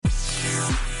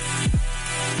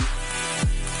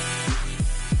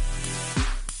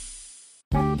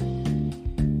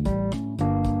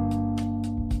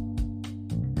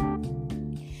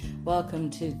welcome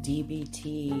to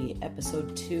DBT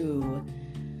episode 2.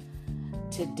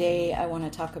 Today I want to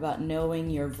talk about knowing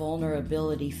your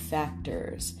vulnerability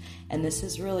factors. And this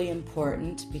is really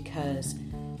important because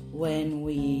when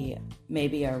we're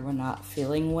not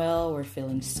feeling well, we're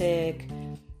feeling sick,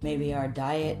 maybe our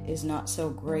diet is not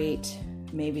so great,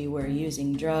 maybe we're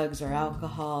using drugs or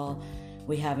alcohol,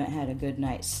 we haven't had a good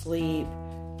night's sleep,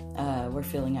 we're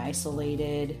feeling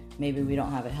isolated, maybe we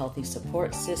don't have a healthy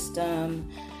support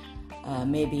system,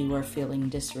 maybe we're feeling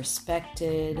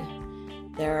disrespected.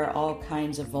 There are all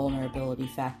kinds of vulnerability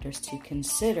factors to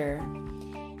consider,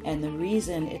 and the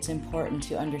reason it's important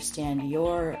to understand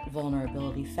your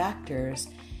vulnerability factors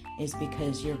is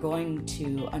because you're going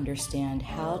to understand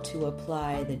how to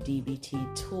apply the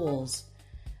DBT tools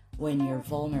when your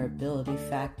vulnerability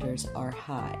factors are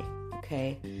high,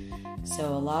 okay?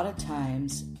 So a lot of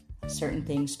times, certain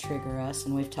things trigger us,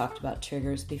 and we've talked about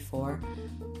triggers before.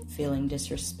 Feeling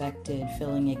disrespected,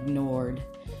 feeling ignored,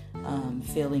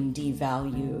 feeling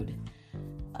devalued,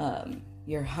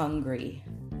 you're hungry,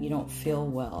 you don't feel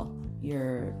well,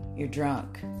 you're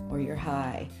drunk or you're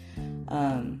high,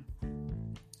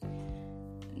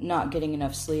 not getting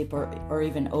enough sleep or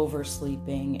even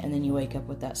oversleeping, and then you wake up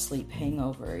with that sleep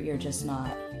hangover. You're just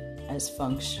not as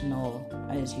functional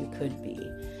as you could be.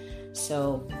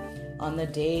 So on the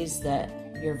days that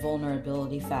your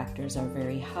vulnerability factors are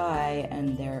very high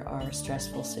and there are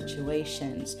stressful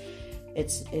situations,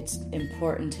 it's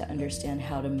important to understand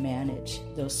how to manage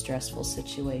those stressful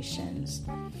situations.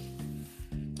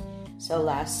 So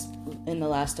in the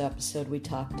last episode, we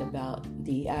talked about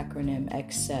the acronym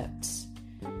ACCEPTS.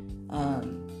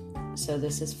 So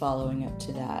this is following up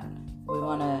to that. We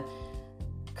want to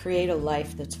create a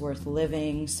life that's worth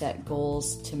living, set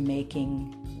goals to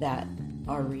making that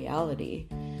our reality.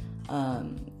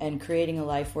 And creating a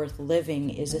life worth living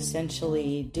is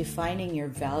essentially defining your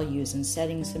values and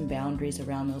setting some boundaries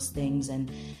around those things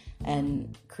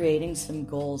and creating some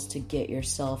goals to get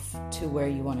yourself to where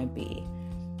you want to be.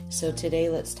 So today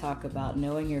let's talk about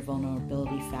knowing your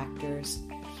vulnerability factors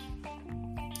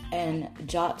and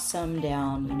jot some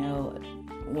down.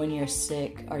 When you're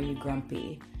sick, are you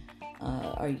grumpy?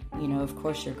 Of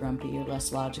course you're grumpy, you're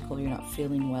less logical, you're not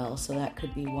feeling well, so that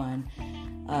could be one.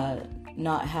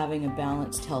 Not having a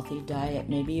balanced, healthy diet.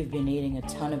 Maybe you've been eating a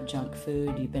ton of junk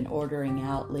food, you've been ordering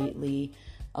out lately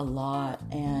a lot,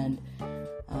 and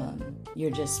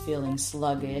you're just feeling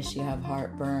sluggish, you have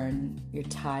heartburn, you're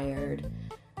tired,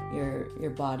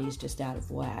 your body's just out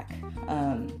of whack.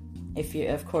 If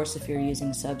you're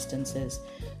using substances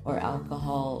or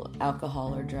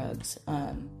alcohol or drugs,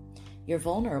 you're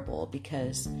vulnerable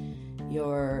because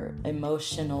your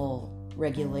emotional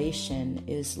regulation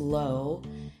is low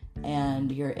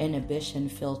and your inhibition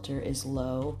filter is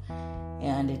low,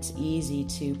 and it's easy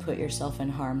to put yourself in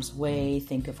harm's way,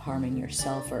 think of harming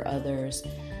yourself or others,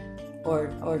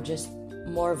 or just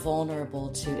more vulnerable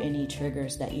to any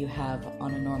triggers that you have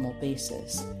on a normal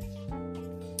basis.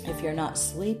 If you're not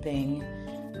sleeping,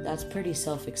 that's pretty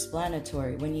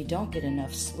self-explanatory. When you don't get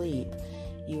enough sleep,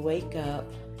 you wake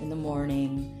up in the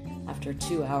morning after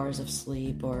 2 hours of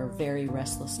sleep or a very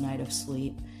restless night of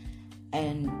sleep,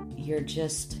 and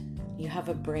you have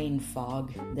a brain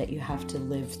fog that you have to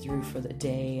live through for the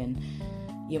day, and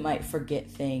you might forget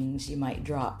things, you might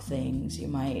drop things, you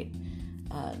might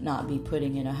not be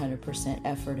putting in 100%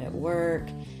 effort at work,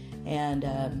 and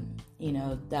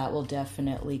that will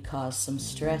definitely cause some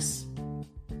stress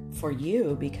for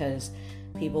you because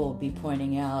people will be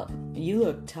pointing out, you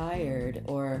look tired,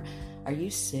 or are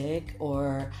you sick,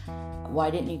 or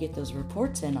why didn't you get those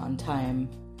reports in on time?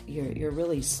 You're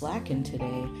really slacking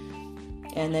today.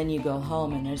 And then you go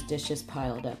home and there's dishes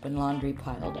piled up and laundry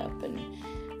piled up and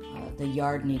the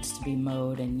yard needs to be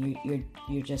mowed, and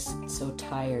you're just so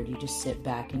tired. You just sit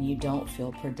back and you don't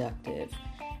feel productive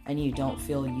and you don't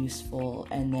feel useful,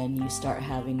 and then you start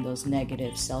having those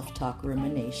negative self-talk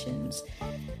ruminations.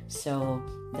 So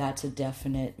that's a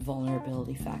definite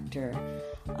vulnerability factor.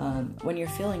 When you're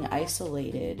feeling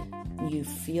isolated, you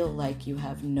feel like you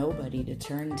have nobody to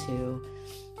turn to,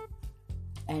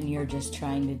 and you're just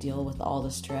trying to deal with all the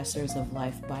stressors of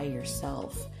life by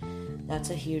yourself. That's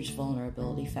a huge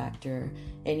vulnerability factor.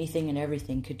 Anything and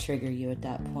everything could trigger you at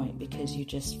that point because you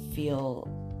just feel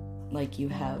like you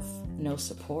have no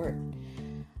support.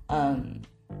 And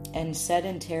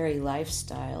sedentary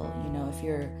lifestyle,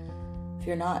 if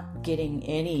you're not getting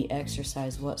any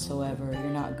exercise whatsoever, you're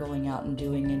not going out and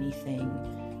doing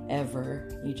anything ever,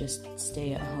 you just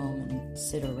stay at home and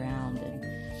sit around,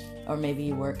 or maybe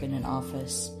you work in an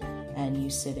office and you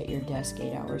sit at your desk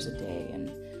 8 hours a day, and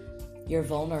you're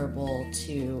vulnerable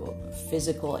to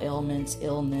physical ailments,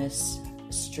 illness,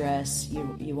 stress,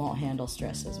 you won't handle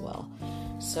stress as well.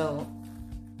 So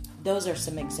those are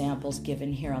some examples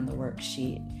given here on the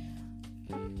worksheet.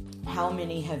 How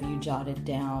many have you jotted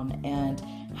down, and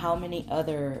how many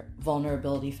other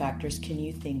vulnerability factors can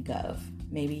you think of?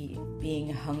 Maybe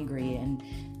being hungry and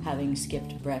having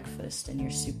skipped breakfast and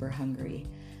you're super hungry.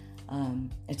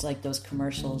 It's like those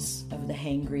commercials of the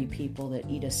hangry people that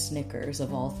eat a Snickers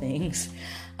of all things.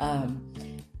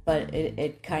 But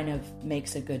it kind of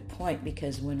makes a good point,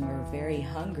 because when we're very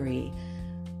hungry,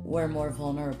 we're more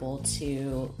vulnerable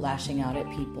to lashing out at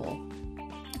people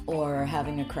or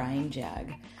having a crying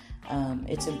jag.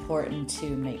 It's important to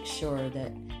make sure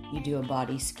that you do a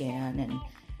body scan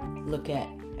and look at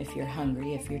if you're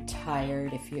hungry, if you're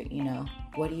tired, if you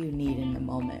what do you need in the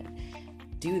moment?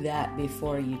 Do that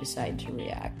before you decide to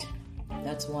react.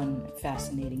 That's one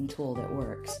fascinating tool that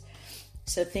works.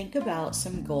 So think about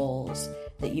some goals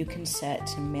that you can set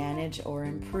to manage or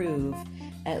improve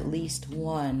at least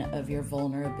one of your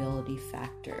vulnerability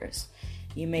factors.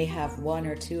 You may have one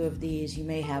or two of these, you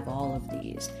may have all of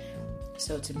these.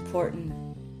 So it's important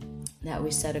that we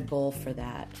set a goal for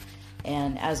that.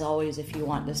 And as always, if you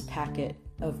want this packet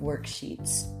of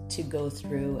worksheets to go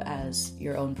through as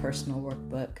your own personal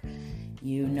workbook,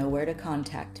 you know where to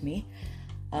contact me.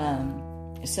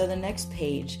 So the next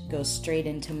page goes straight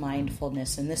into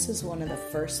mindfulness, and this is one of the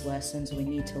first lessons we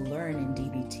need to learn in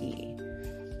DBT.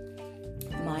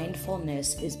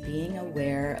 Mindfulness is being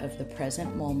aware of the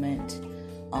present moment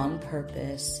on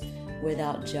purpose,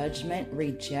 without judgment,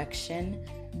 rejection,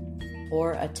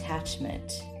 or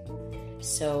attachment.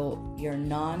 So you're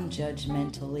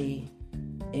non-judgmentally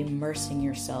immersing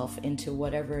yourself into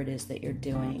whatever it is that you're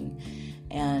doing.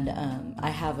 And I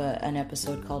have an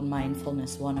episode called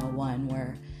Mindfulness 101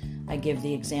 where I give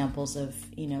the examples of,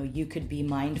 you could be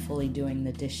mindfully doing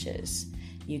the dishes.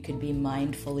 You could be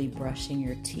mindfully brushing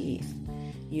your teeth.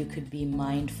 You could be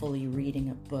mindfully reading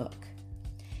a book.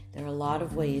 There are a lot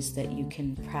of ways that you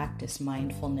can practice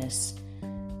mindfulness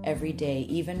every day.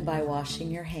 Even by washing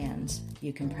your hands,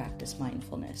 you can practice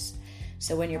mindfulness.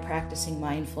 So when you're practicing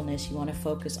mindfulness, you want to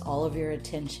focus all of your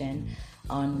attention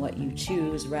on what you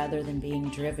choose rather than being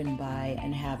driven by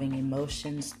and having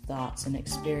emotions, thoughts, and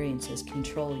experiences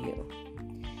control you.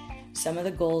 Some of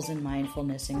the goals in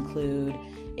mindfulness include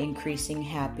increasing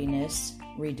happiness,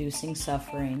 reducing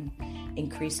suffering,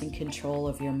 increasing control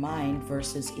of your mind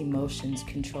versus emotions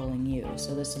controlling you.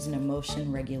 So this is an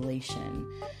emotion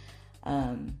regulation.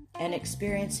 And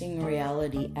experiencing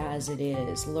reality as it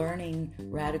is, learning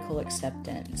radical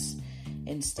acceptance.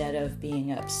 Instead of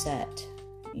being upset,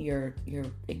 you're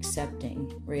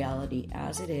accepting reality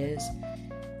as it is,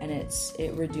 and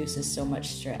it reduces so much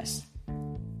stress.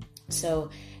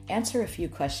 So answer a few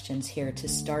questions here to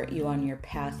start you on your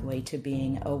pathway to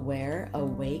being aware,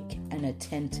 awake, and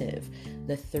attentive.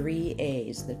 The 3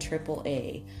 A's, the triple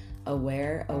A: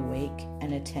 aware, awake,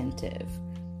 and attentive.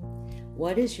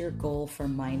 What is your goal for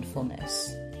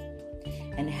mindfulness?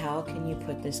 And how can you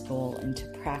put this goal into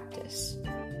practice?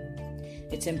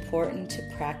 It's important to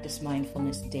practice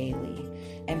mindfulness daily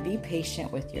and be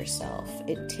patient with yourself.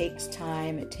 It takes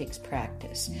time, it takes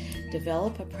practice.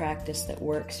 Develop a practice that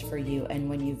works for you, and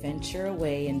when you venture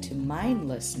away into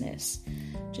mindlessness,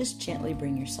 just gently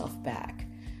bring yourself back.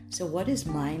 So what is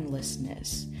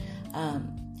mindlessness?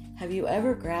 Have you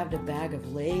ever grabbed a bag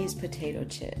of Lay's potato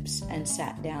chips and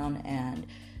sat down and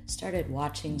started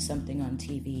watching something on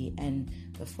TV, and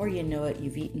before you know it,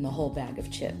 you've eaten the whole bag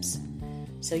of chips?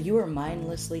 So you are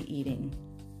mindlessly eating.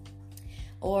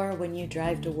 Or when you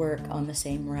drive to work on the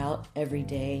same route every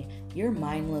day, you're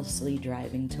mindlessly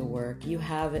driving to work. You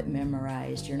have it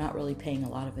memorized. You're not really paying a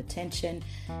lot of attention.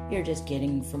 You're just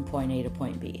getting from point A to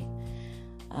point B.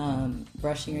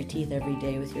 Brushing your teeth every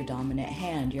day with your dominant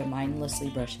hand, you're mindlessly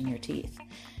brushing your teeth.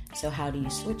 So how do you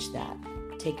switch that?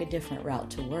 Take a different route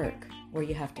to work where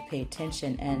you have to pay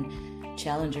attention and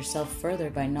challenge yourself further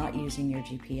by not using your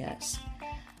GPS.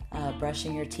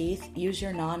 Brushing your teeth, use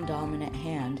your non-dominant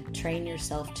hand. Train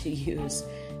yourself to use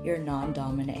your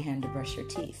non-dominant hand to brush your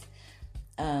teeth.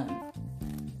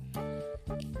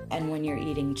 And when you're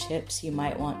eating chips, you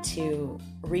might want to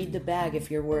read the bag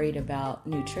if you're worried about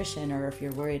nutrition, or if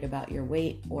you're worried about your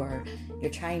weight, or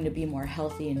you're trying to be more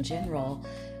healthy in general.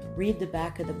 Read the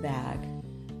back of the bag.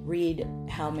 Read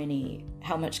how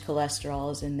much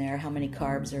cholesterol is in there, how many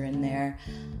carbs are in there,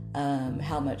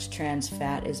 how much trans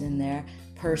fat is in there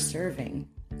per serving.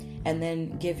 And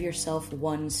then give yourself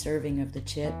one serving of the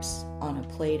chips on a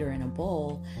plate or in a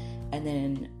bowl, and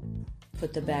then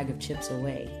put the bag of chips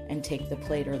away and take the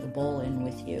plate or the bowl in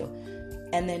with you,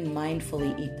 and then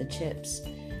mindfully eat the chips.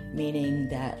 meaning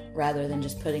that rather than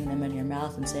just putting them in your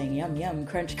mouth and saying yum, yum,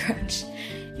 crunch, crunch,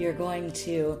 you're going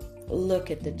to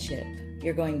look at the chip.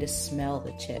 You're going to smell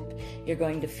the chip. You're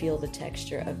going to feel the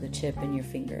texture of the chip in your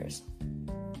fingers.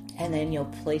 And then you'll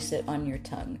place it on your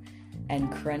tongue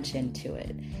and crunch into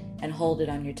it and hold it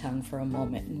on your tongue for a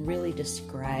moment and really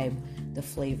describe the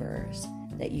flavors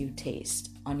that you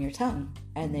taste on your tongue.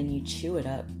 And then you chew it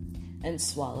up and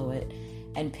swallow it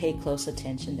and pay close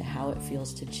attention to how it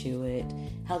feels to chew it,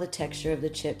 how the texture of the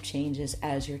chip changes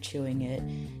as you're chewing it,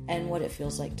 and what it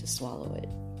feels like to swallow it.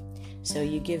 So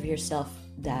you give yourself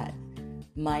that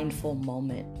mindful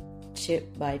moment,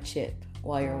 chip by chip,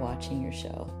 while you're watching your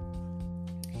show.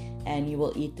 And you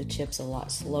will eat the chips a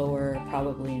lot slower,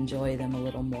 probably enjoy them a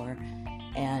little more,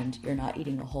 and you're not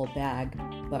eating a whole bag,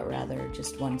 but rather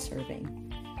just one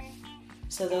serving.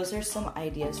 So those are some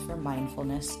ideas for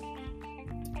mindfulness.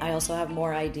 I also have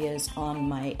more ideas on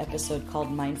my episode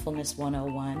called Mindfulness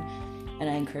 101, and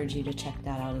I encourage you to check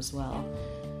that out as well.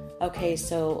 Okay,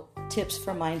 so tips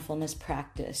for mindfulness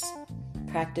practice.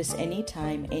 Practice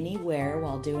anytime, anywhere,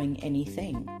 while doing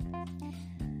anything.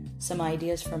 Some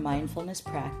ideas for mindfulness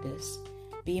practice.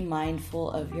 Be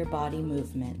mindful of your body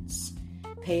movements.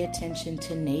 Pay attention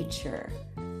to nature.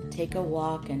 Take a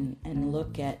walk and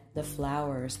look at the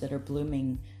flowers that are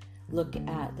blooming. Look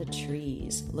at the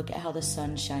trees. Look at how the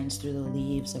sun shines through the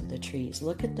leaves of the trees.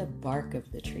 Look at the bark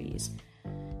of the trees.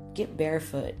 Get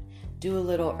barefoot. Do a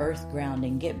little earth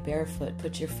grounding. Get barefoot.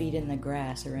 Put your feet in the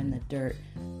grass or in the dirt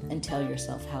and tell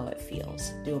yourself how it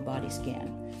feels. Do a body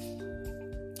scan.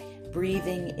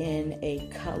 Breathing in a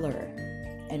color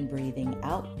and breathing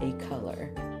out a color.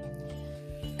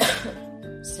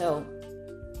 So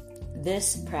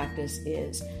this practice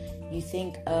is, you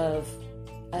think of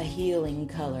a healing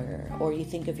color, or you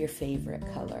think of your favorite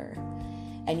color,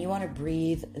 and you want to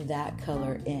breathe that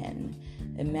color in.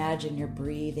 Imagine you're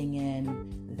breathing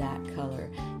in that color.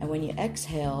 And when you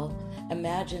exhale,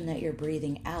 imagine that you're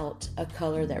breathing out a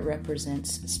color that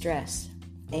represents stress,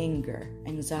 anger,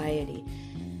 anxiety,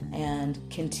 and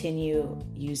continue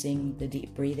using the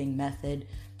deep breathing method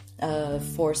of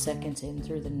 4 seconds in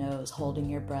through the nose, holding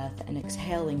your breath, and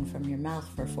exhaling from your mouth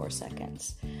for 4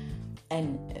 seconds.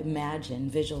 And imagine,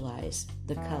 visualize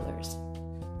the colors.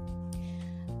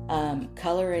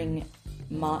 Coloring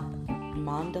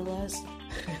mandalas.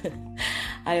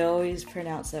 I always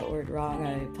pronounce that word wrong.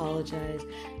 I apologize.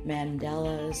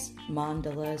 Mandalas.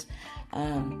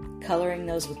 Coloring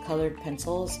those with colored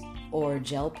pencils or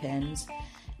gel pens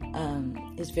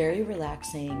is very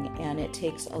relaxing, and it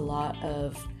takes a lot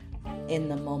of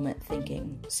in-the-moment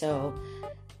thinking. So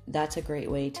that's a great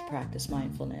way to practice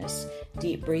mindfulness.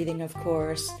 Deep breathing, of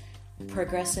course.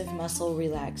 Progressive muscle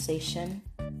relaxation.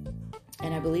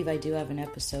 And I believe I do have an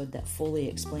episode that fully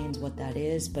explains what that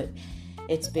is, but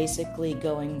it's basically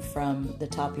going from the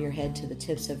top of your head to the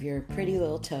tips of your pretty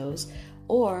little toes,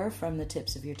 or from the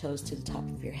tips of your toes to the top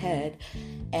of your head.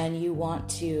 And you want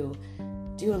to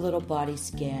do a little body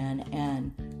scan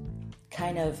and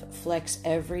kind of flex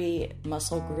every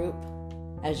muscle group.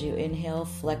 As you inhale,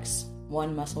 flex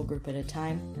one muscle group at a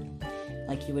time.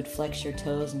 Like you would flex your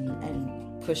toes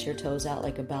and push your toes out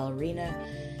like a ballerina.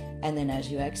 And then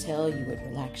as you exhale, you would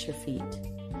relax your feet.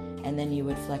 And then you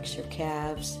would flex your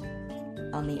calves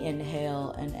on the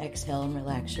inhale, and exhale and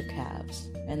relax your calves.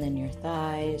 And then your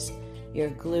thighs, your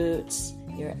glutes,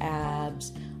 your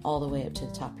abs, all the way up to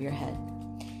the top of your head.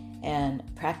 And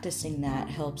practicing that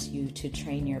helps you to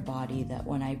train your body that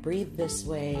when I breathe this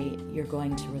way, you're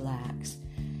going to relax.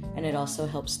 And it also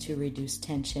helps to reduce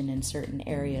tension in certain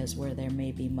areas where there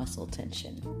may be muscle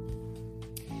tension.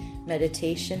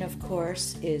 Meditation, of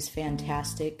course, is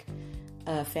fantastic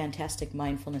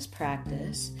mindfulness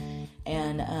practice.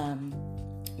 And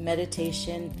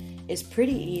meditation is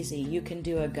pretty easy. You can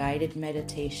do a guided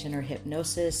meditation or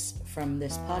hypnosis from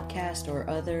this podcast or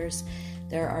others.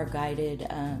 There are guided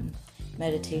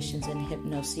meditations and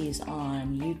hypnoses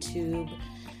on YouTube.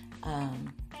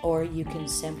 Or you can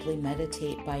simply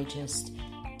meditate by just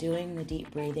doing the deep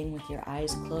breathing with your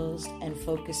eyes closed and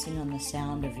focusing on the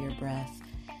sound of your breath,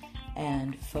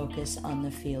 and focus on the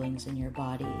feelings in your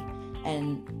body.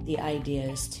 And the idea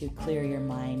is to clear your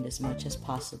mind as much as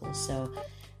possible. So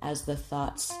as the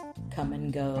thoughts come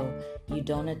and go, you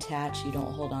don't attach, you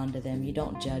don't hold on to them, you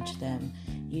don't judge them.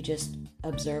 You just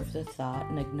observe the thought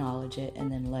and acknowledge it,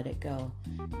 and then let it go,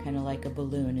 kind of like a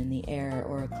balloon in the air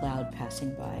or a cloud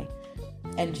passing by,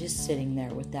 and just sitting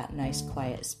there with that nice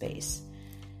quiet space.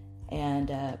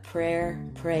 And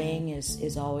praying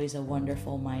is always a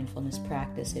wonderful mindfulness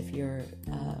practice. If you're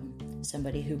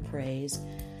somebody who prays,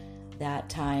 that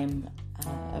time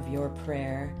of your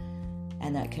prayer,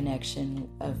 and that connection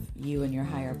of you and your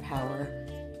higher power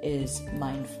is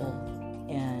mindful,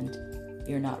 and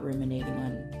you're not ruminating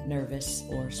on nervous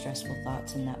or stressful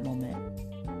thoughts in that moment.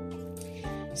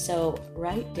 So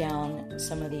write down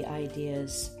some of the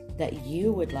ideas that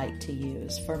you would like to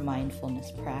use for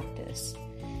mindfulness practice,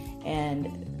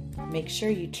 and make sure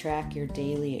you track your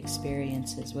daily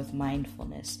experiences with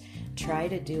mindfulness. Try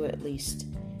to do at least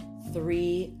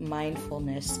 3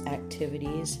 mindfulness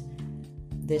activities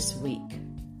this week,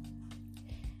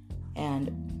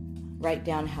 and write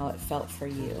down how it felt for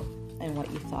you and what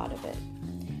you thought of it.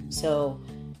 So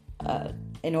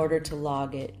in order to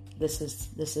log it, this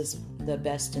is the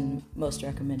best and most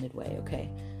recommended way, okay?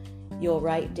 You'll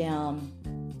write down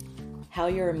how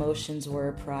your emotions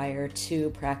were prior to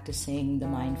practicing the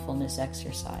mindfulness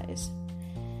exercise.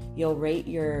 You'll rate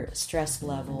your stress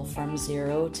level from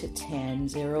 0 to 10,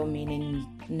 0 meaning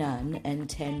none, and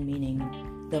 10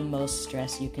 meaning the most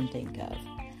stress you can think of.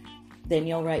 Then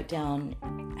you'll write down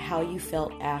how you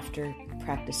felt after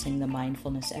practicing the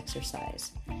mindfulness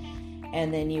exercise.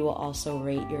 And then you will also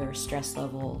rate your stress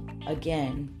level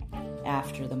again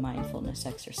after the mindfulness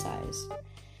exercise.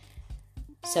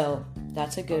 So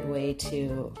that's a good way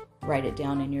to write it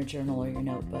down in your journal or your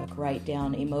notebook. Write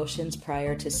down emotions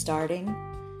prior to starting,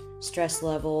 stress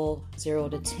level 0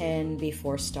 to 10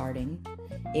 before starting,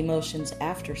 emotions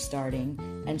after starting,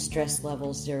 and stress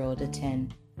levels 0 to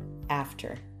 10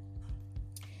 after.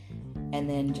 And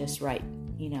then just write,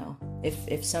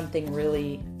 if something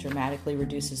really dramatically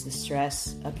reduces the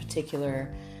stress, a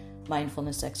particular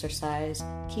mindfulness exercise,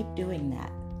 keep doing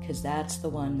that, because that's the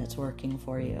one that's working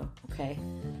for you, okay?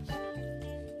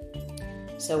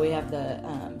 So we have the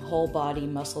whole body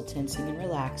muscle tensing and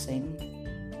relaxing,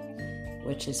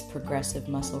 which is progressive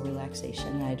muscle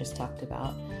relaxation that I just talked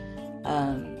about.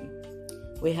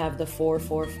 We have the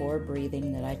 4-4-4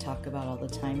 breathing that I talk about all the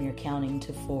time. You're counting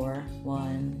to 4.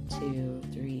 1, 2,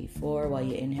 3, 4 while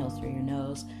you inhale through your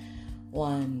nose.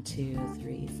 1, 2,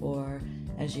 3, 4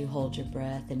 as you hold your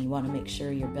breath, and you want to make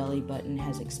sure your belly button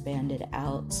has expanded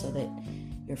out so that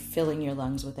you're filling your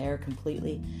lungs with air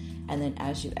completely. And then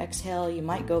as you exhale, you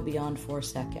might go beyond 4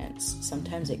 seconds.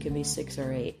 Sometimes it can be 6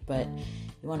 or 8, but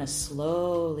you want to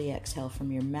slowly exhale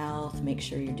from your mouth. Make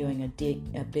sure you're doing a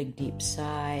big deep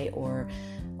sigh or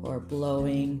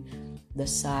blowing. The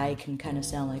sigh can kind of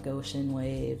sound like ocean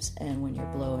waves, and when you're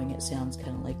blowing, it sounds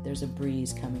kind of like there's a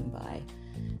breeze coming by.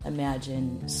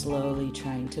 Imagine slowly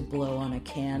trying to blow on a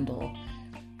candle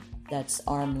that's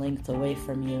arm length away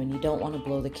from you, and you don't want to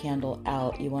blow the candle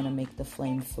out. You want to make the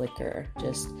flame flicker,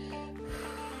 just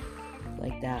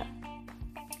like that.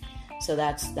 So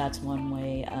that's one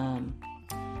way.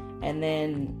 And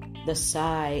then the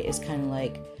sigh is kind of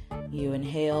like you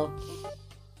inhale,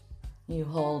 you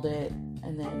hold it,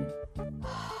 and then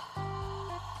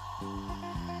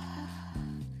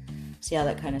see how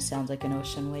that kind of sounds like an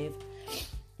ocean wave.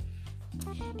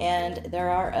 And there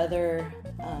are others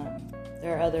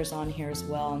on here as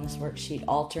well on this worksheet,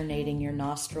 alternating your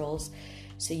nostrils.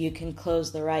 So you can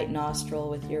close the right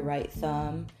nostril with your right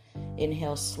thumb,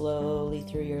 inhale slowly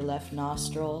through your left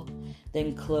nostril,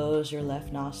 then close your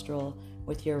left nostril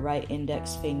with your right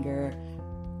index finger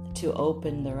to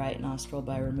open the right nostril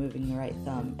by removing the right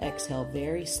thumb. Exhale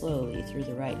very slowly through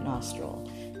the right nostril.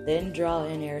 Then draw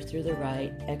in air through the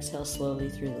right, exhale slowly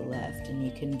through the left, and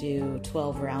you can do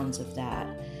 12 rounds of that.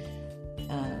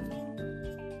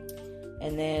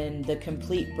 And then the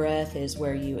complete breath is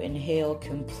where you inhale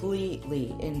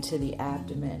completely into the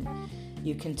abdomen.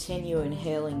 You continue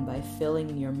inhaling by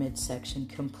filling your midsection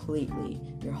completely.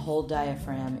 Your whole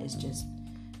diaphragm is just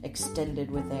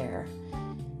extended with air.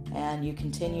 And you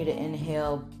continue to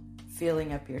inhale,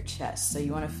 filling up your chest. So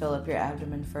you want to fill up your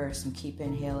abdomen first and keep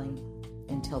inhaling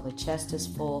until the chest is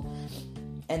full.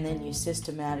 And then you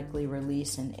systematically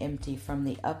release and empty from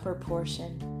the upper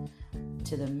portion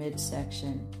to the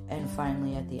midsection and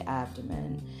finally at the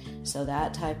abdomen. So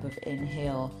that type of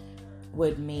inhale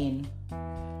would mean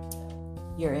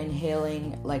you're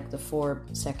inhaling like the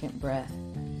 4-second breath,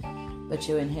 but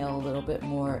you inhale a little bit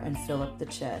more and fill up the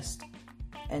chest.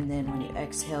 And then when you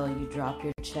exhale, you drop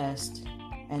your chest,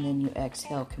 and then you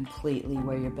exhale completely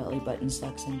where your belly button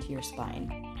sucks into your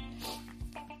spine.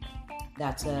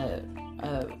 That's a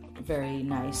very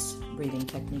nice breathing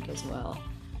technique as well.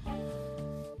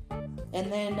 And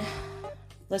then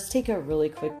let's take a really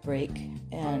quick break,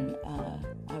 and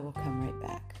I will come right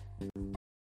back.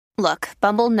 Look,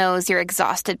 Bumble knows you're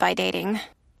exhausted by dating.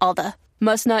 All the,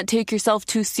 must not take yourself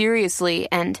too seriously,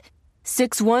 and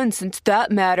 6'1" since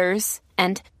that matters,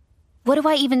 and what do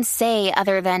I even say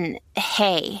other than,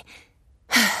 hey?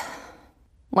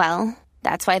 Well,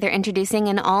 that's why they're introducing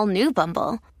an all-new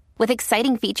Bumble, With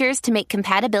exciting features to make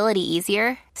compatibility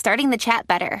easier, starting the chat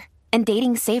better, and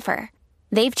dating safer.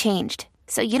 They've changed,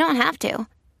 so you don't have to.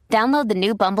 Download the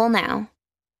new Bumble now.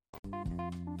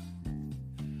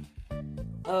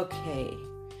 Okay,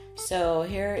 so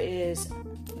here is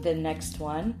the next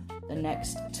one, the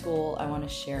next tool I want to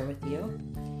share with you.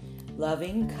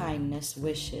 Loving kindness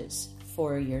wishes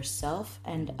for yourself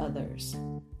and others.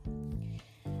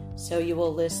 So you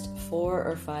will list 4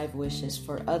 or 5 wishes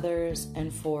for others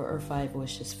and 4 or 5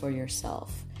 wishes for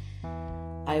yourself.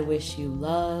 I wish you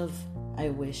love. I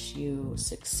wish you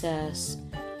success.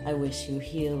 I wish you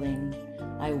healing.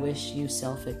 I wish you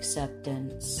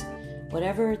self-acceptance.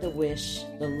 Whatever the wish,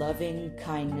 the loving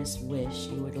kindness wish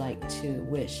you would like to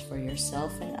wish for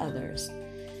yourself and others.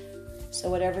 So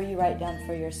whatever you write down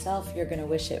for yourself, you're going to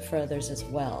wish it for others as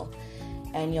well.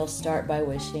 And you'll start by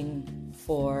wishing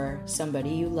for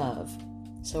somebody you love.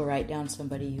 So write down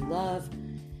somebody you love,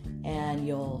 and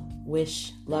you'll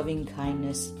wish loving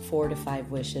kindness, 4 to 5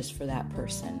 wishes for that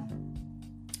person.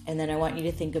 And then I want you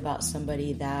to think about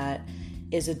somebody that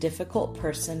is a difficult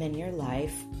person in your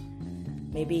life.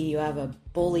 Maybe you have a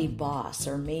bully boss,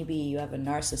 or maybe you have a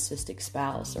narcissistic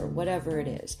spouse, or whatever it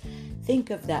is. Think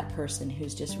of that person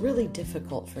who's just really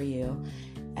difficult for you,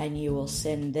 and you will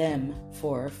send them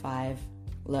 4 or 5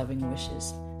 loving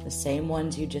wishes, the same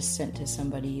ones you just sent to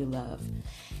somebody you love.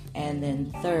 And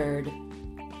then third,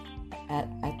 at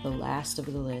the last of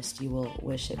the list, you will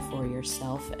wish it for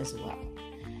yourself as well.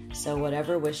 So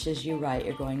whatever wishes you write,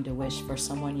 you're going to wish for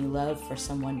someone you love, for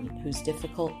someone who's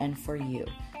difficult, and for you.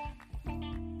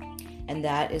 And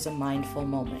that is a mindful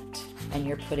moment, and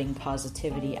you're putting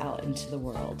positivity out into the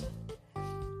world.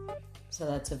 So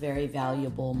that's a very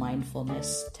valuable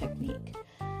mindfulness technique.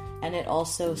 And it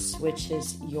also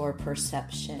switches your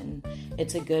perception.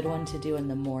 It's a good one to do in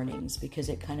the mornings because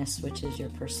it kind of switches your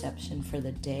perception for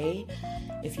the day.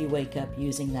 If you wake up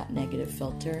using that negative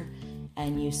filter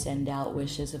and you send out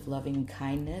wishes of loving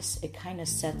kindness, it kind of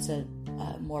sets a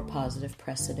more positive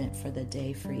precedent for the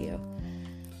day for you.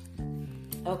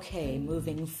 Okay,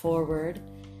 moving forward,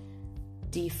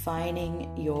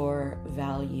 defining your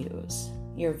values.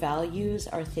 Your values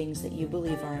are things that you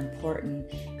believe are important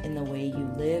in the way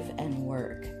you live and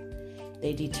work.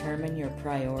 They determine your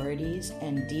priorities,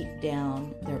 and deep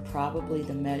down, they're probably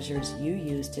the measures you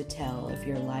use to tell if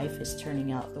your life is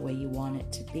turning out the way you want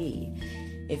it to be.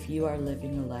 If you are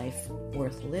living a life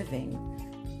worth living,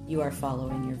 you are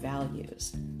following your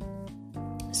values.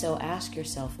 So ask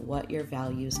yourself what your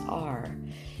values are.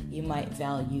 You might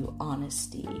value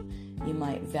honesty. You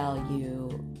might value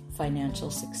financial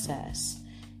success.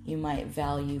 You might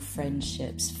value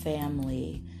friendships,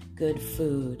 family, good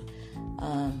food,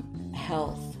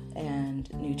 health and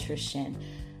nutrition,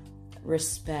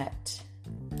 respect,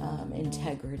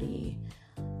 integrity,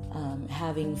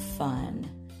 having fun,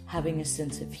 having a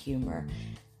sense of humor,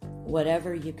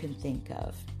 whatever you can think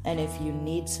of. And if you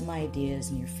need some ideas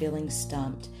and you're feeling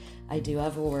stumped, I do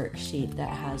have a worksheet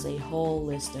that has a whole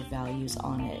list of values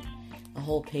on it. The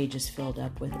whole page is filled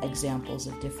up with examples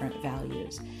of different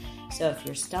values. So if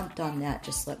you're stumped on that,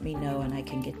 just let me know and I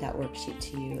can get that worksheet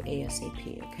to you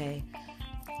ASAP, okay?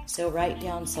 So write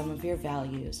down some of your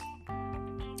values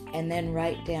and then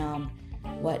write down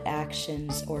what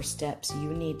actions or steps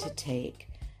you need to take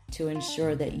to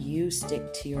ensure that you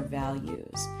stick to your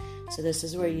values. So this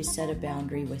is where you set a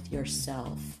boundary with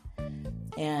yourself.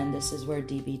 And this is where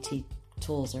DBT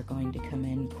tools are going to come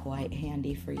in quite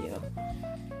handy for you.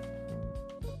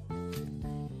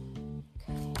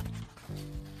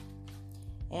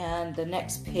 And the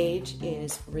next page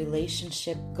is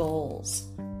relationship goals.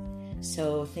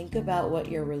 So think about what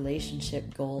your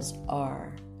relationship goals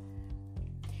are.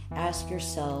 Ask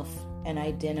yourself and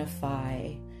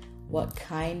identify what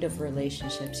kind of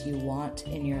relationships you want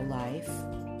in your life,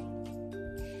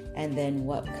 and then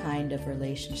what kind of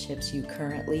relationships you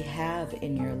currently have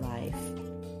in your life.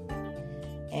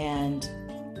 And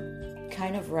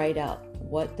kind of write out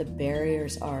what the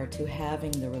barriers are to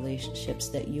having the relationships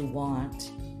that you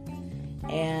want,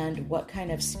 and what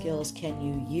kind of skills can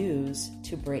you use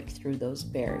to break through those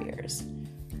barriers.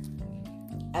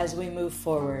 As we move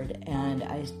forward and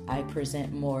I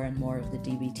present more and more of the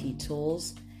DBT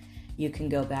tools, you can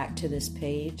go back to this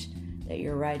page that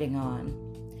you're writing on,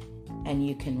 and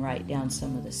you can write down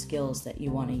some of the skills that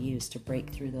you want to use to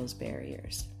break through those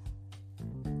barriers.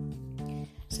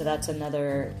 So that's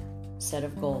another set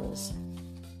of goals.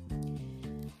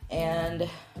 And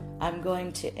I'm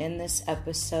going to end this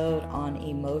episode on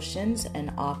emotions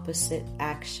and opposite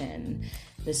action.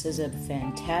 This is a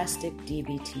fantastic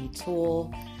DBT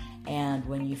tool, And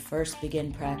when you first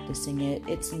begin practicing it,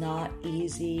 it's not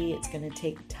easy. It's going to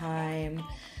take time.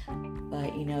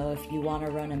 But, if you want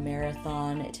to run a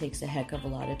marathon, it takes a heck of a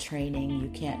lot of training. You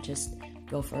can't just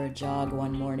go for a jog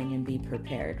one morning and be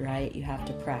prepared, right? You have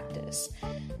to practice.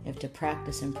 You have to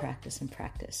practice and practice and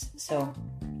practice. So,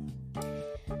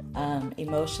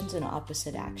 emotions and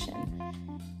opposite action.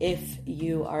 If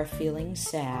you are feeling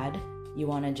sad, you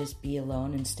want to just be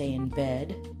alone and stay in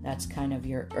bed. That's kind of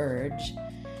your urge.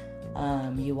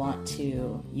 You want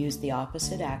to use the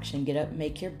opposite action. Get up,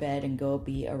 make your bed, and go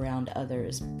be around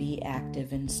others. Be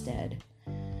active instead.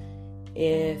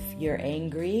 If you're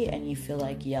angry and you feel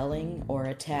like yelling or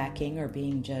attacking or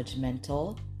being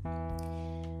judgmental,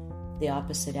 the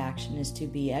opposite action is to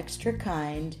be extra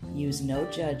kind, use no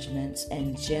judgments,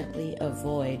 and gently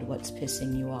avoid what's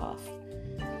pissing you off.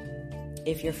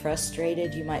 If you're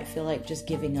frustrated, you might feel like just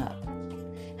giving up.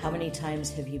 How many times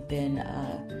have you been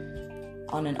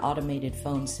on an automated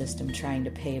phone system trying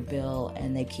to pay a bill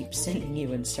and they keep sending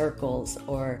you in circles,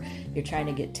 or you're trying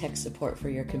to get tech support for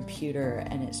your computer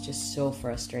and it's just so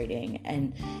frustrating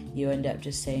and you end up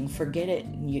just saying forget it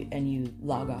and you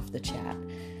log off the chat?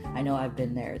 I know I've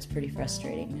been there. It's pretty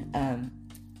frustrating.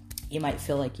 You might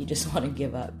feel like you just want to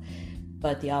give up,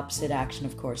 but the opposite action,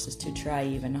 of course, is to try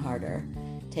even harder.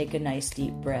 Take a nice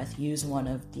deep breath. Use one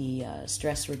of the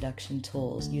stress reduction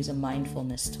tools. Use a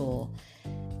mindfulness tool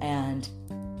and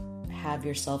have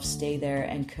yourself stay there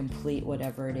and complete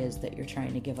whatever it is that you're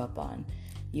trying to give up on.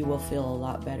 You will feel a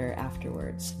lot better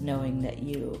afterwards, knowing that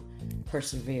you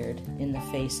persevered in the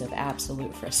face of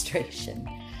absolute frustration.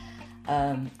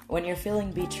 When you're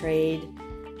feeling betrayed,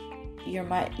 you're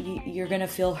going to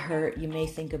feel hurt. You may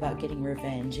think about getting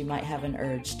revenge. You might have an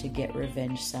urge to get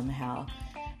revenge somehow.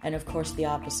 And of course, the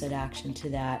opposite action to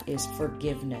that is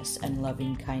forgiveness and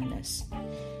loving kindness.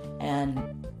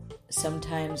 And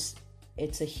sometimes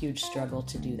it's a huge struggle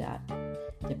to do that,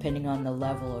 depending on the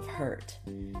level of hurt.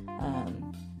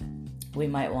 We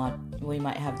might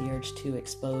have the urge to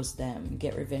expose them,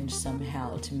 get revenge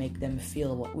somehow to make them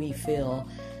feel what we feel,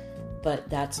 but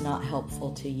that's not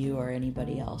helpful to you or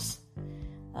anybody else.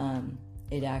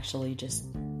 It actually just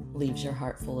leaves your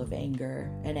heart full of anger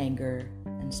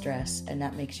and stress, and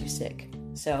that makes you sick.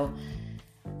 So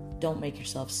don't make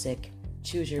yourself sick.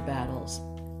 Choose your battles.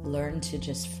 Learn to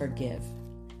just forgive.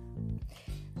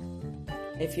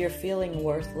 If you're feeling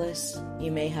worthless,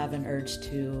 you may have an urge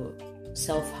to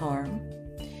self-harm.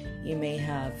 You may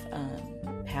have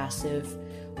passive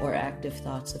or active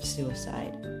thoughts of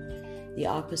suicide. The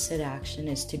opposite action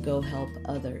is to go help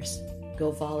others.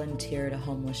 Go volunteer at a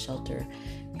homeless shelter.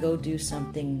 Go do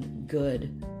something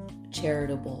good,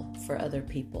 charitable for other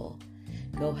people.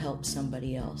 Go help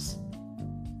somebody else.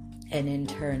 And in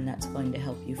turn, that's going to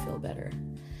help you feel better.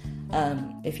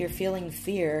 If you're feeling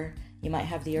fear, you might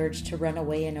have the urge to run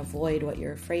away and avoid what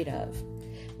you're afraid of,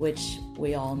 which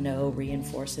we all know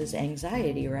reinforces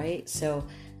anxiety, right? So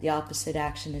the opposite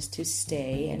action is to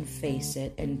stay and face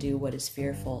it and do what is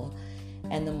fearful.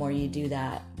 And the more you do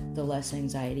that, the less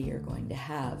anxiety you're going to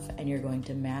have, and you're going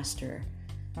to master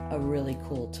a really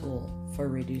cool tool for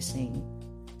reducing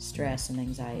stress and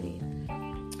anxiety.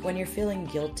 When you're feeling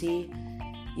guilty,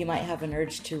 you might have an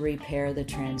urge to repair the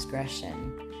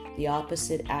transgression. The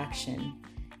opposite action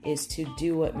is to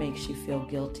do what makes you feel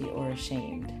guilty or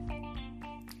ashamed.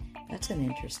 That's an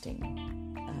interesting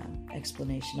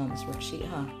explanation on this worksheet,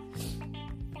 huh?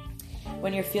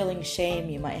 When you're feeling shame,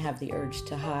 you might have the urge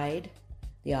to hide.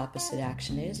 The opposite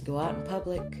action is go out in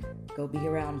public, go be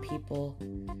around people,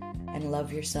 and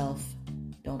love yourself.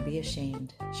 Don't be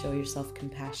ashamed. Show yourself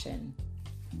compassion.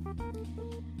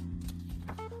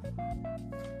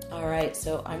 All right,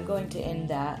 so I'm going to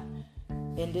end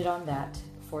it on that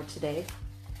for today.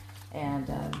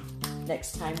 And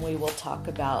next time we will talk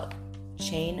about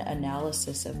chain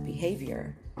analysis of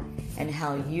behavior and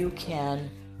how you can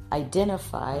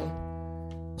identify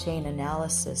chain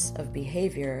analysis of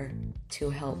behavior to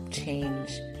help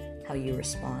change how you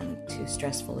respond to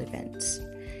stressful events.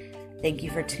 Thank you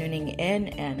for tuning in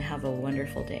and have a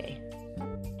wonderful day.